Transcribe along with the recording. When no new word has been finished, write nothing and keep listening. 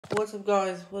What's up,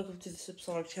 guys? Welcome to the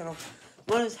Songtrack channel.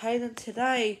 My name is Hayden.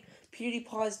 Today,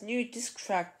 Pewdiepie's new disc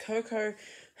track, Coco,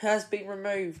 has been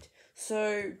removed.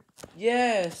 So,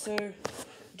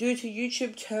 due to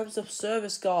YouTube terms of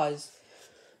service, guys.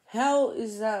 How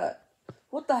is that?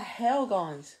 What the hell,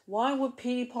 guys? Why would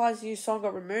Pewdiepie's new song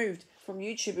get removed from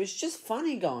YouTube? It's just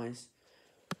funny, guys.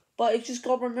 But it just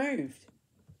got removed.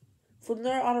 For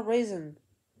no other reason.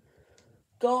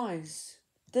 Guys,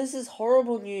 this is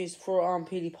horrible news for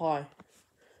Pewdiepie.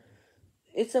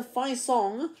 It's a funny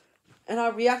song, and I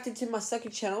reacted to my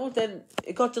second channel, then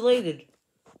it got deleted.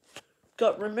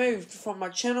 Got removed from my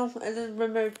channel, and then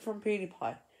removed from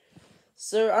Pewdiepie.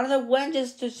 So, I don't know when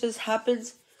this just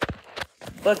happens,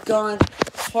 but guys,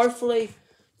 hopefully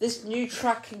this new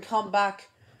track can come back.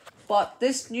 But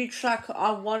this new track,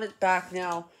 I want it back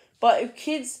now. But if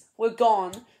kids were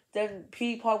gone, then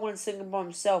Pewdiepie wouldn't sing it by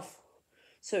himself.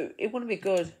 So, it wouldn't be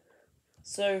good.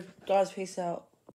 So, guys, peace out.